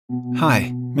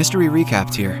Hi, Mystery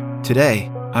Recapped here. Today,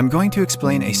 I'm going to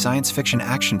explain a science fiction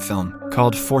action film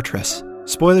called Fortress.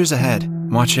 Spoilers ahead,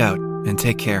 watch out, and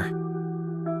take care.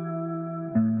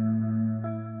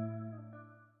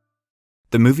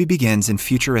 The movie begins in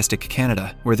futuristic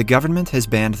Canada, where the government has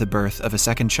banned the birth of a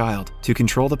second child to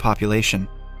control the population.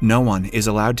 No one is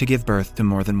allowed to give birth to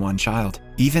more than one child,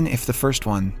 even if the first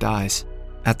one dies.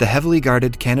 At the heavily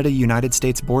guarded Canada-United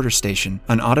States border station,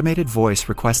 an automated voice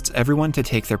requests everyone to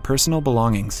take their personal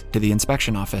belongings to the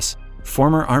inspection office.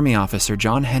 Former Army officer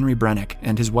John Henry Brennick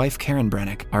and his wife Karen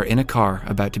Brennick are in a car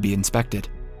about to be inspected.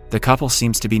 The couple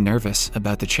seems to be nervous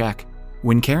about the check.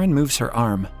 When Karen moves her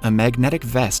arm, a magnetic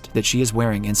vest that she is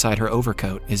wearing inside her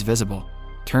overcoat is visible.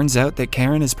 Turns out that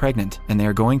Karen is pregnant and they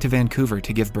are going to Vancouver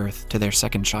to give birth to their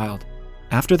second child.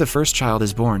 After the first child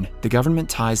is born, the government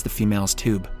ties the female's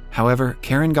tube. However,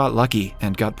 Karen got lucky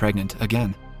and got pregnant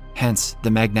again. Hence,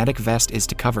 the magnetic vest is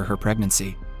to cover her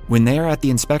pregnancy. When they are at the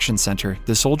inspection center,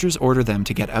 the soldiers order them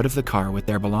to get out of the car with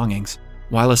their belongings.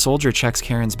 While a soldier checks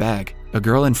Karen's bag, a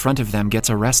girl in front of them gets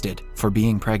arrested for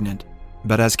being pregnant.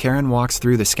 But as Karen walks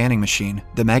through the scanning machine,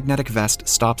 the magnetic vest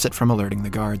stops it from alerting the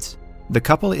guards. The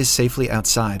couple is safely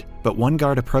outside, but one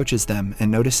guard approaches them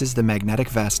and notices the magnetic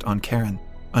vest on Karen.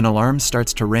 An alarm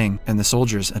starts to ring and the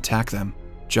soldiers attack them.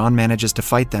 John manages to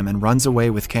fight them and runs away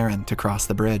with Karen to cross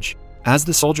the bridge. As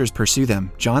the soldiers pursue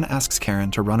them, John asks Karen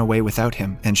to run away without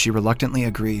him, and she reluctantly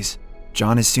agrees.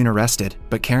 John is soon arrested,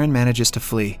 but Karen manages to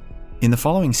flee. In the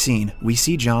following scene, we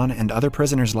see John and other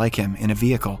prisoners like him in a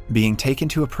vehicle being taken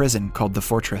to a prison called the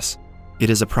Fortress. It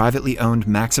is a privately owned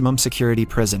maximum security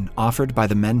prison offered by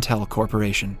the Mentel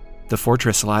Corporation. The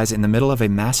Fortress lies in the middle of a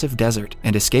massive desert,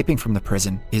 and escaping from the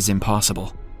prison is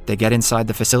impossible. They get inside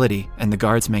the facility, and the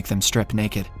guards make them strip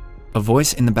naked. A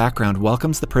voice in the background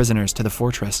welcomes the prisoners to the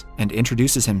fortress and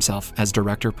introduces himself as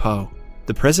Director Poe.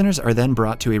 The prisoners are then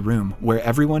brought to a room where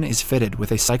everyone is fitted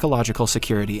with a psychological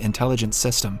security intelligence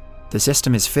system. The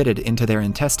system is fitted into their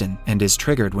intestine and is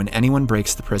triggered when anyone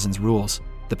breaks the prison's rules.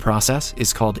 The process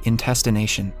is called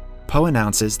intestination. Poe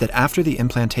announces that after the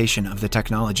implantation of the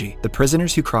technology, the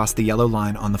prisoners who cross the yellow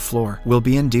line on the floor will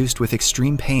be induced with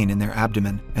extreme pain in their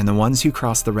abdomen, and the ones who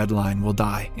cross the red line will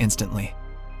die instantly.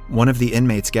 One of the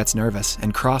inmates gets nervous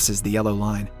and crosses the yellow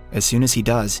line. As soon as he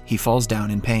does, he falls down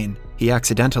in pain. He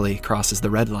accidentally crosses the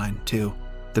red line, too.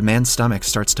 The man's stomach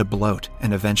starts to bloat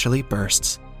and eventually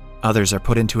bursts. Others are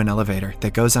put into an elevator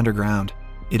that goes underground.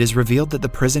 It is revealed that the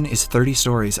prison is 30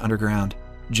 stories underground.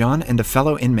 John and a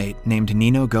fellow inmate named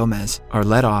Nino Gomez are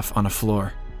led off on a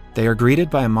floor. They are greeted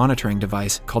by a monitoring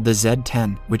device called the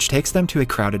Z-10, which takes them to a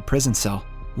crowded prison cell.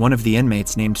 One of the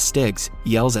inmates named Stiggs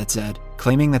yells at Zed,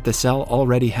 claiming that the cell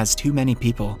already has too many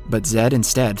people, but Zed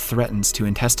instead threatens to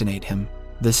intestinate him.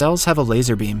 The cells have a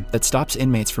laser beam that stops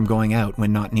inmates from going out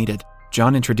when not needed.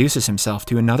 John introduces himself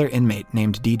to another inmate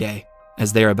named D-Day.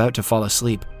 As they are about to fall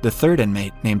asleep, the third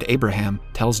inmate named Abraham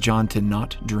tells John to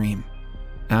not dream.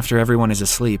 After everyone is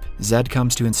asleep, Zed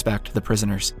comes to inspect the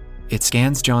prisoners. It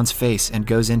scans John's face and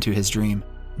goes into his dream.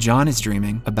 John is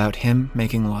dreaming about him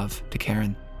making love to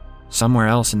Karen. Somewhere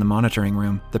else in the monitoring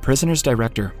room, the prisoner's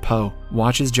director, Poe,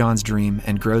 watches John's dream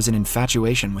and grows an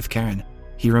infatuation with Karen.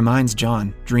 He reminds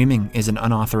John dreaming is an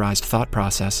unauthorized thought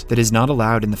process that is not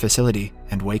allowed in the facility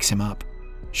and wakes him up.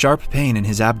 Sharp pain in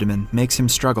his abdomen makes him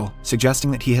struggle,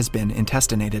 suggesting that he has been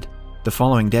intestinated. The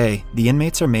following day, the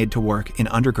inmates are made to work in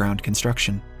underground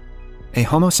construction. A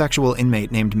homosexual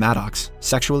inmate named Maddox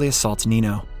sexually assaults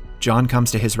Nino. John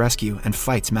comes to his rescue and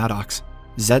fights Maddox.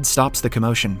 Zed stops the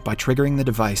commotion by triggering the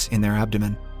device in their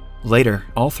abdomen. Later,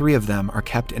 all three of them are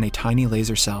kept in a tiny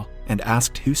laser cell and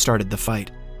asked who started the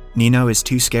fight. Nino is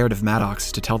too scared of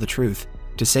Maddox to tell the truth.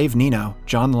 To save Nino,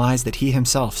 John lies that he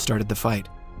himself started the fight.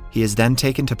 He is then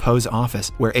taken to Poe's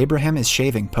office, where Abraham is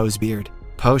shaving Poe's beard.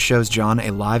 Poe shows John a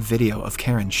live video of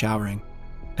Karen showering.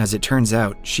 As it turns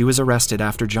out, she was arrested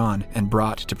after John and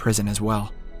brought to prison as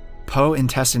well. Poe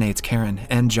intestinates Karen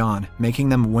and John, making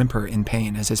them whimper in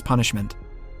pain as his punishment.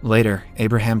 Later,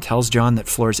 Abraham tells John that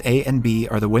floors A and B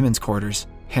are the women's quarters,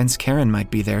 hence Karen might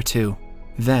be there too.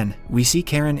 Then, we see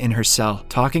Karen in her cell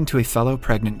talking to a fellow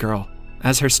pregnant girl.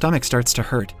 As her stomach starts to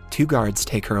hurt, two guards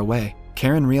take her away.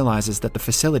 Karen realizes that the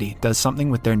facility does something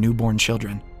with their newborn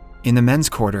children. In the men's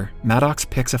quarter, Maddox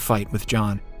picks a fight with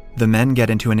John. The men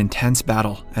get into an intense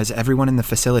battle as everyone in the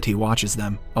facility watches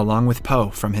them, along with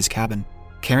Poe from his cabin.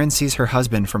 Karen sees her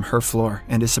husband from her floor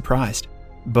and is surprised.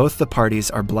 Both the parties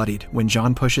are bloodied when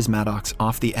John pushes Maddox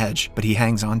off the edge, but he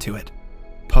hangs onto it.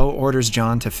 Poe orders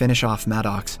John to finish off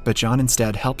Maddox, but John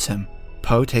instead helps him.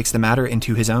 Poe takes the matter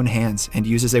into his own hands and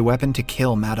uses a weapon to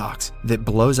kill Maddox that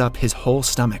blows up his whole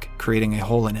stomach, creating a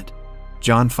hole in it.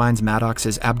 John finds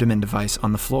Maddox's abdomen device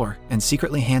on the floor and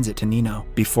secretly hands it to Nino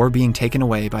before being taken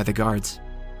away by the guards.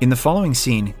 In the following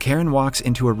scene, Karen walks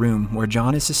into a room where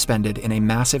John is suspended in a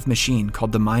massive machine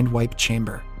called the Mind Wipe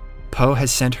Chamber. Poe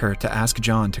has sent her to ask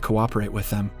John to cooperate with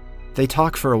them. They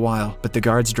talk for a while, but the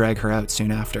guards drag her out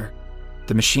soon after.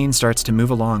 The machine starts to move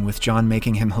along with John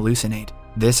making him hallucinate.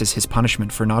 This is his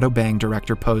punishment for not obeying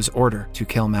Director Poe's order to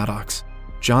kill Maddox.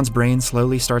 John's brain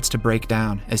slowly starts to break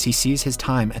down as he sees his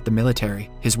time at the military,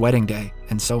 his wedding day,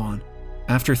 and so on.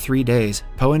 After 3 days,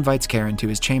 Poe invites Karen to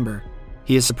his chamber.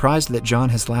 He is surprised that John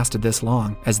has lasted this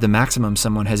long, as the maximum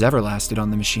someone has ever lasted on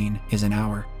the machine is an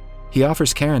hour. He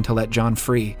offers Karen to let John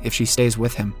free if she stays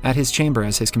with him at his chamber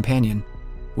as his companion.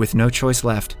 With no choice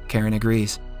left, Karen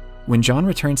agrees. When John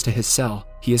returns to his cell,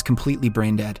 he is completely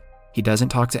brain dead. He doesn't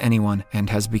talk to anyone and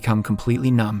has become completely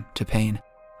numb to pain.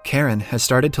 Karen has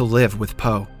started to live with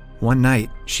Poe. One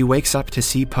night, she wakes up to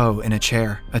see Poe in a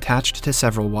chair attached to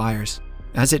several wires.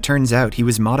 As it turns out, he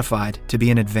was modified to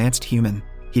be an advanced human.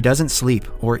 He doesn't sleep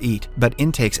or eat, but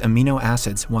intakes amino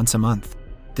acids once a month.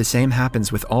 The same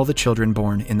happens with all the children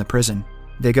born in the prison.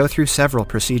 They go through several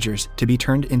procedures to be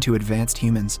turned into advanced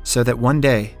humans so that one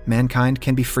day mankind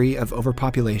can be free of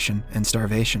overpopulation and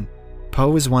starvation.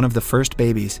 Poe is one of the first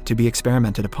babies to be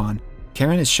experimented upon.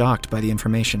 Karen is shocked by the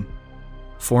information.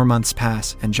 4 months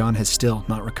pass and John has still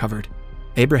not recovered.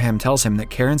 Abraham tells him that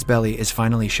Karen's belly is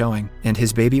finally showing and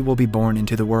his baby will be born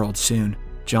into the world soon.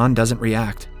 John doesn't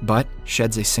react, but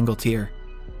sheds a single tear.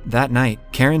 That night,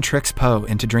 Karen tricks Poe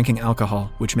into drinking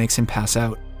alcohol, which makes him pass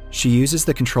out. She uses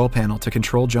the control panel to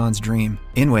control John's dream,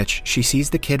 in which she sees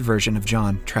the kid version of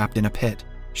John trapped in a pit.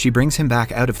 She brings him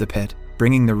back out of the pit,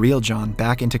 bringing the real John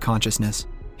back into consciousness.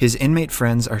 His inmate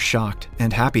friends are shocked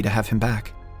and happy to have him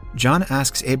back. John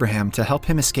asks Abraham to help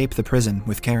him escape the prison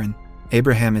with Karen.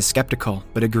 Abraham is skeptical,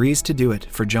 but agrees to do it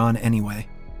for John anyway.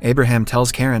 Abraham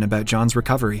tells Karen about John's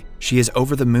recovery. She is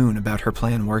over the moon about her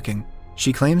plan working.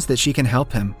 She claims that she can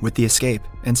help him with the escape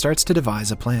and starts to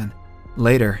devise a plan.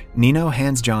 Later, Nino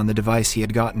hands John the device he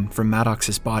had gotten from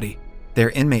Maddox's body.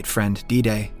 Their inmate friend,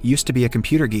 D-Day, used to be a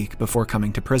computer geek before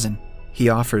coming to prison. He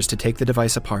offers to take the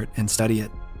device apart and study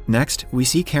it. Next, we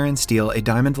see Karen steal a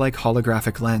diamond-like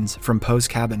holographic lens from Poe's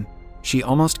cabin. She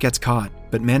almost gets caught,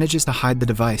 but manages to hide the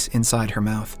device inside her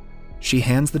mouth. She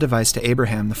hands the device to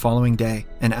Abraham the following day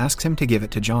and asks him to give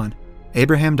it to John.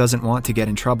 Abraham doesn't want to get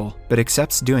in trouble, but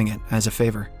accepts doing it as a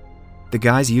favor. The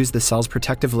guys use the cell's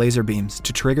protective laser beams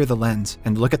to trigger the lens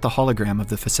and look at the hologram of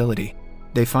the facility.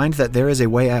 They find that there is a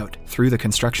way out through the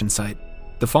construction site.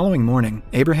 The following morning,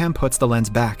 Abraham puts the lens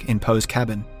back in Poe's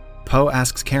cabin. Poe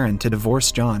asks Karen to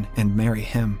divorce John and marry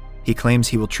him. He claims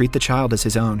he will treat the child as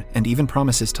his own and even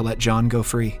promises to let John go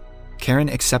free. Karen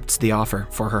accepts the offer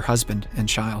for her husband and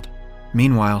child.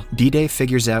 Meanwhile, D-Day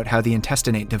figures out how the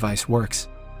intestinate device works.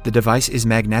 The device is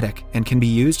magnetic and can be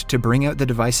used to bring out the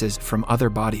devices from other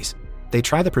bodies. They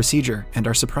try the procedure and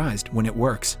are surprised when it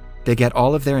works. They get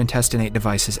all of their intestinate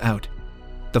devices out.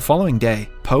 The following day,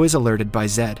 Poe is alerted by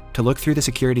Zed to look through the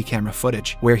security camera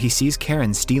footage where he sees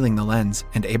Karen stealing the lens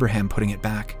and Abraham putting it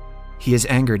back. He is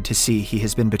angered to see he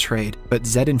has been betrayed, but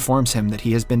Zed informs him that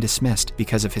he has been dismissed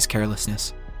because of his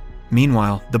carelessness.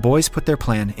 Meanwhile, the boys put their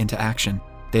plan into action.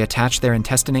 They attach their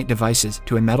intestinate devices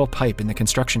to a metal pipe in the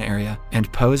construction area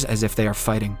and pose as if they are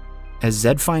fighting. As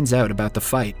Zed finds out about the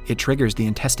fight, it triggers the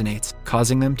intestinates,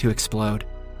 causing them to explode.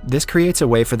 This creates a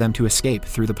way for them to escape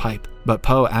through the pipe, but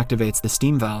Poe activates the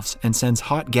steam valves and sends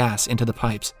hot gas into the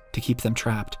pipes to keep them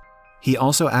trapped. He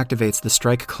also activates the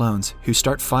strike clones, who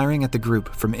start firing at the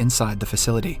group from inside the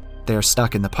facility. They are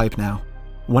stuck in the pipe now.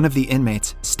 One of the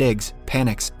inmates, Stiggs,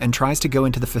 panics and tries to go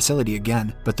into the facility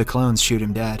again, but the clones shoot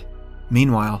him dead.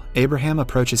 Meanwhile, Abraham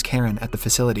approaches Karen at the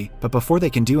facility, but before they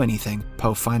can do anything,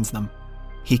 Poe finds them.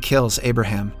 He kills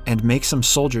Abraham and makes some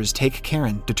soldiers take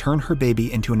Karen to turn her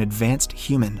baby into an advanced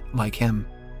human like him.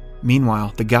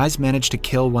 Meanwhile, the guys manage to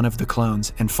kill one of the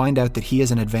clones and find out that he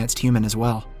is an advanced human as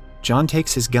well. John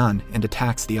takes his gun and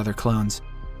attacks the other clones.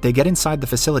 They get inside the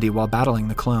facility while battling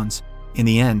the clones. In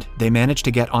the end, they manage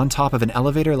to get on top of an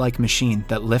elevator-like machine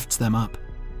that lifts them up.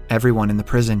 Everyone in the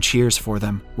prison cheers for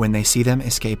them when they see them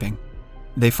escaping.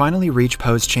 They finally reach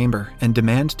Poe's chamber and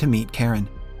demand to meet Karen.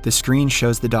 The screen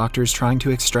shows the doctors trying to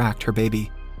extract her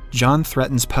baby. John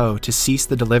threatens Poe to cease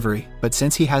the delivery, but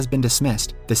since he has been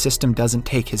dismissed, the system doesn't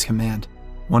take his command.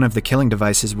 One of the killing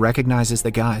devices recognizes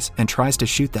the guys and tries to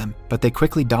shoot them, but they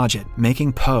quickly dodge it,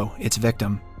 making Poe its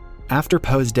victim. After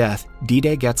Poe's death,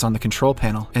 D-Day gets on the control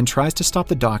panel and tries to stop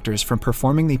the doctors from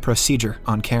performing the procedure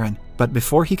on Karen, but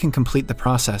before he can complete the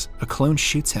process, a clone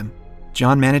shoots him.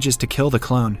 John manages to kill the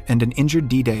clone, and an injured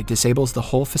D-Day disables the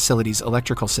whole facility's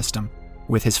electrical system.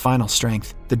 With his final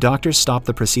strength, the doctors stop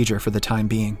the procedure for the time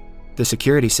being. The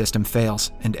security system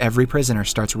fails, and every prisoner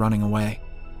starts running away.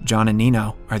 John and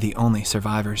Nino are the only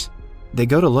survivors. They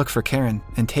go to look for Karen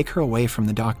and take her away from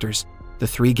the doctors. The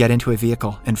three get into a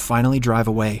vehicle and finally drive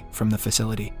away from the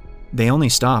facility. They only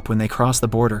stop when they cross the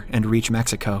border and reach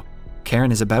Mexico.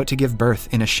 Karen is about to give birth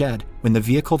in a shed when the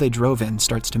vehicle they drove in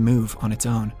starts to move on its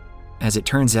own. As it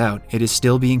turns out, it is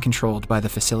still being controlled by the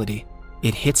facility.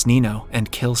 It hits Nino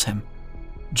and kills him.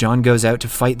 John goes out to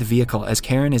fight the vehicle as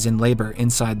Karen is in labor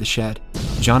inside the shed.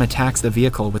 John attacks the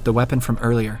vehicle with the weapon from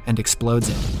earlier and explodes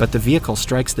it, but the vehicle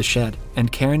strikes the shed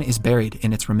and Karen is buried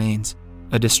in its remains.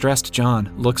 A distressed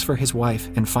John looks for his wife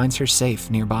and finds her safe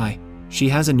nearby. She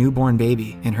has a newborn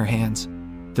baby in her hands.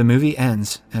 The movie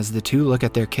ends as the two look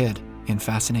at their kid in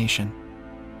fascination.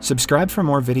 Subscribe for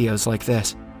more videos like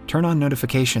this, turn on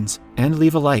notifications, and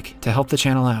leave a like to help the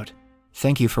channel out.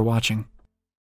 Thank you for watching.